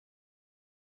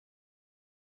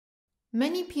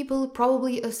Many people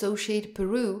probably associate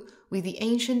Peru with the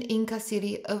ancient Inca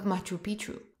city of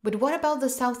Machu-Picchu. But what about the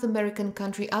South American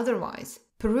country otherwise?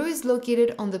 Peru is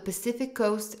located on the Pacific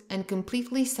coast and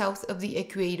completely south of the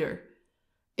equator.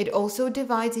 It also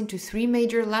divides into three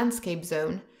major landscape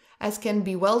zones, as can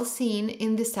be well seen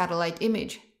in the satellite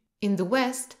image. In the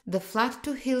west, the flat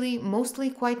to hilly, mostly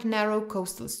quite narrow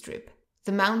coastal strip.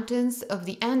 The mountains of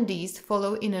the Andes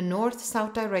follow in a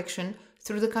north-south direction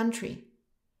through the country.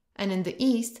 And in the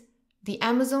east, the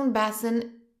Amazon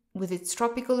basin with its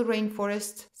tropical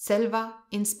rainforest, selva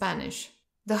in Spanish.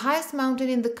 The highest mountain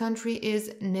in the country is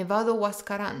Nevado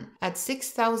Huascarán at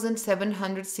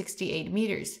 6,768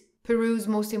 meters. Peru's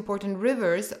most important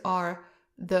rivers are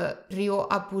the Rio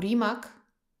Apurimac,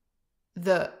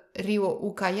 the Rio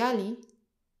Ucayali,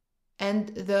 and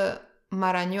the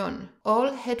Marañón,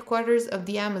 all headquarters of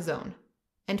the Amazon.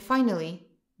 And finally,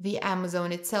 the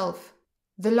Amazon itself.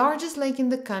 The largest lake in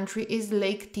the country is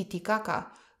Lake Titicaca,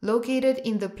 located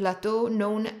in the plateau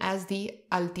known as the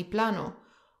Altiplano,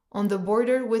 on the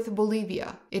border with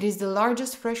Bolivia. It is the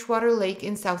largest freshwater lake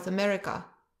in South America.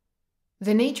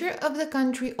 The nature of the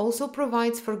country also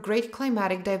provides for great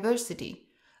climatic diversity.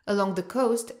 Along the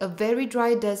coast, a very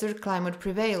dry desert climate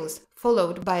prevails,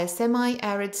 followed by a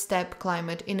semi-arid steppe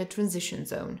climate in a transition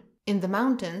zone. In the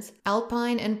mountains,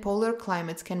 alpine and polar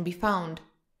climates can be found.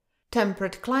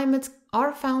 Temperate climates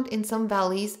are found in some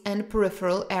valleys and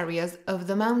peripheral areas of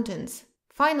the mountains.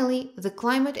 Finally, the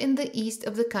climate in the east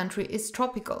of the country is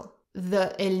tropical.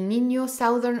 The El Niño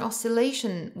Southern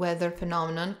Oscillation weather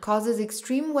phenomenon causes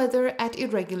extreme weather at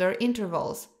irregular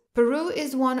intervals. Peru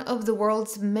is one of the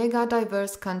world's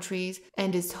mega-diverse countries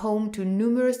and is home to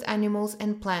numerous animals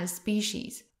and plant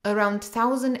species. Around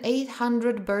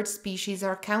 1,800 bird species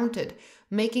are counted,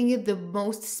 making it the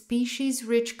most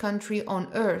species-rich country on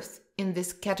Earth in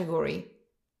this category.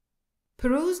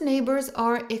 Peru's neighbors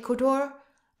are Ecuador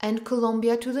and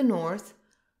Colombia to the north,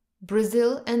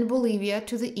 Brazil and Bolivia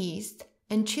to the east,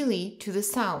 and Chile to the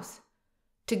south.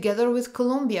 Together with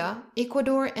Colombia,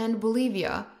 Ecuador, and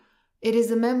Bolivia, it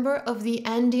is a member of the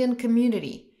Andean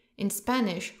Community, in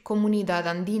Spanish Comunidad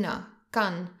Andina,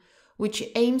 CAN, which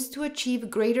aims to achieve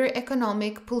greater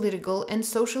economic, political, and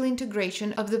social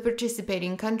integration of the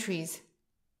participating countries.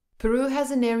 Peru has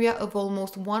an area of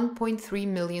almost 1.3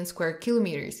 million square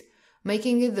kilometers,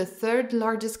 making it the third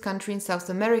largest country in South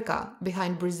America,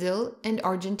 behind Brazil and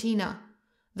Argentina.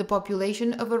 The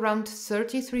population of around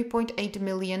 33.8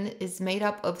 million is made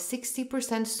up of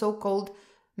 60% so-called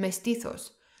mestizos,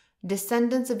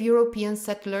 descendants of European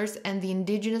settlers and the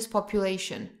indigenous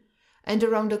population, and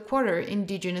around a quarter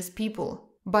indigenous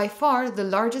people. By far, the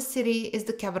largest city is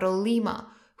the capital Lima,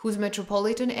 whose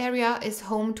metropolitan area is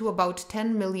home to about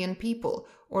 10 million people,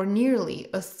 or nearly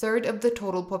a third of the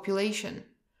total population.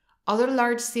 Other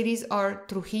large cities are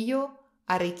Trujillo,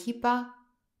 Arequipa,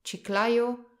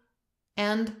 Chiclayo,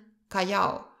 and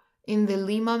Callao in the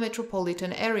Lima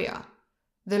metropolitan area.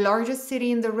 The largest city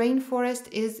in the rainforest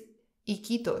is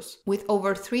Iquitos, with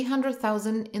over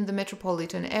 300,000 in the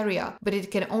metropolitan area, but it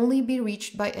can only be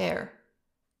reached by air.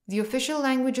 The official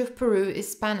language of Peru is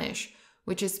Spanish,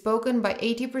 which is spoken by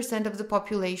 80% of the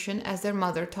population as their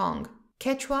mother tongue.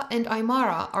 Quechua and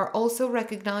Aymara are also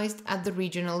recognized at the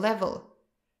regional level.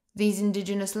 These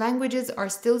indigenous languages are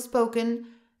still spoken,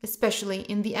 especially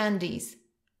in the Andes.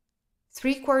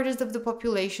 3/4 of the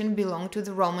population belong to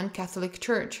the Roman Catholic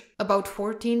Church. About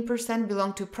 14%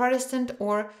 belong to Protestant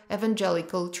or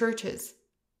evangelical churches.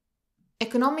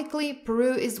 Economically,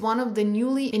 Peru is one of the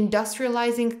newly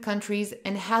industrializing countries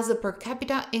and has a per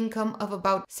capita income of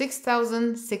about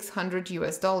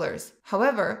 $6,600.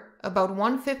 However, about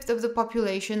 1/5 of the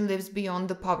population lives beyond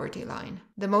the poverty line.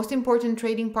 The most important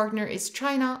trading partner is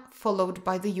China, followed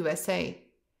by the USA.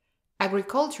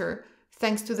 Agriculture,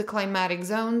 thanks to the climatic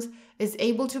zones, is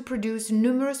able to produce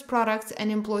numerous products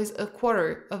and employs a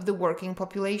quarter of the working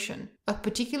population. Of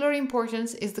particular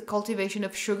importance is the cultivation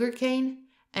of sugarcane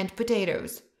and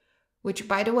potatoes, which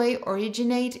by the way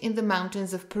originate in the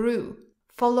mountains of Peru,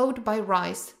 followed by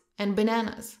rice and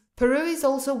bananas. Peru is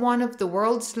also one of the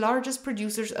world's largest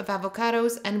producers of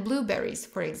avocados and blueberries,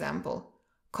 for example.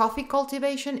 Coffee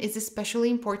cultivation is especially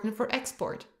important for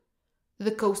export.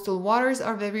 The coastal waters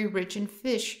are very rich in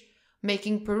fish,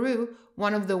 making Peru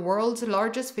one of the world's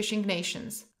largest fishing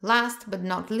nations. Last but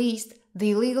not least,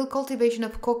 the illegal cultivation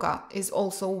of coca is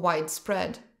also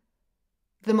widespread.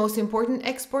 The most important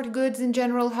export goods in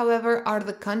general, however, are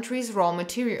the country's raw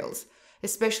materials,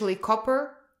 especially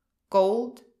copper,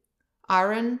 gold,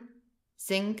 iron,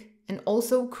 zinc, and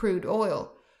also crude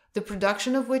oil, the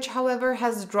production of which, however,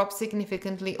 has dropped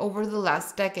significantly over the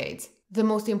last decades. The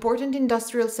most important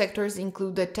industrial sectors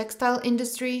include the textile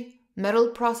industry, metal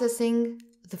processing,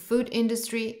 the food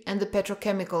industry, and the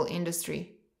petrochemical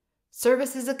industry.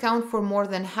 Services account for more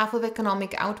than half of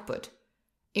economic output.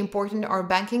 Important are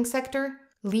banking sector.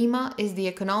 Lima is the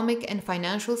economic and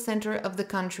financial center of the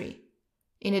country.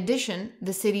 In addition,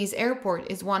 the city's airport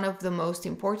is one of the most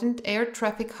important air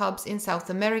traffic hubs in South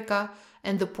America,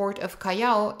 and the port of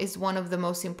Callao is one of the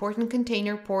most important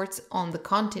container ports on the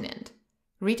continent.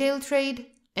 Retail trade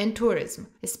and tourism,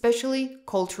 especially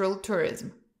cultural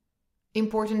tourism.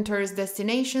 Important tourist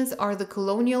destinations are the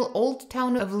colonial old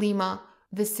town of Lima,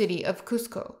 the city of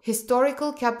Cusco,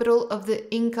 historical capital of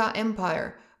the Inca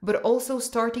Empire, but also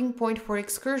starting point for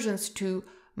excursions to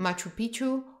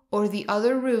Machu-Picchu or the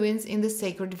other ruins in the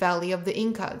sacred valley of the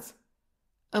Incas.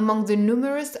 Among the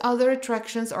numerous other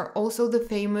attractions are also the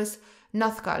famous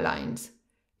Nazca lines.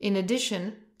 In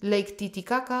addition, Lake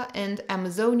Titicaca and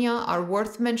Amazonia are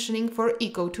worth mentioning for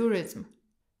ecotourism.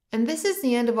 And this is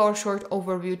the end of our short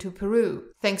overview to Peru.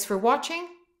 Thanks for watching.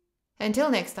 Until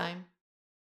next time.